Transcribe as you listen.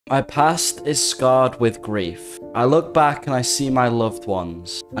My past is scarred with grief. I look back and I see my loved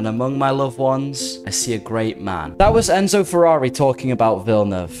ones, and among my loved ones, I see a great man. That was Enzo Ferrari talking about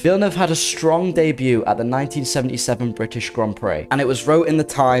Villeneuve. Villeneuve had a strong debut at the 1977 British Grand Prix, and it was wrote in the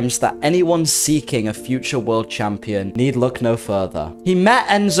Times that anyone seeking a future world champion need look no further. He met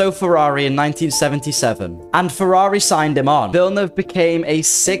Enzo Ferrari in 1977, and Ferrari signed him on. Villeneuve became a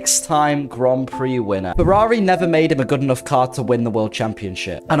 6-time Grand Prix winner. Ferrari never made him a good enough car to win the world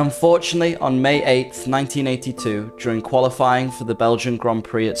championship, and unfortunately, on May 8th, 1982, during qualifying for the Belgian Grand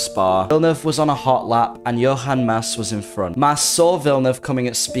Prix at Spa, Villeneuve was on a hot lap and Johan Mass was in front. Mass saw Villeneuve coming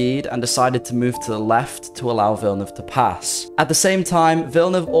at speed and decided to move to the left to allow Villeneuve to pass. At the same time,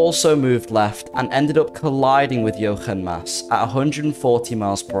 Villeneuve also moved left and ended up colliding with Johan Mass at 140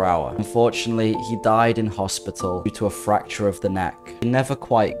 miles per hour. Unfortunately, he died in hospital due to a fracture of the neck. He never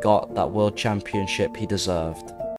quite got that world championship he deserved.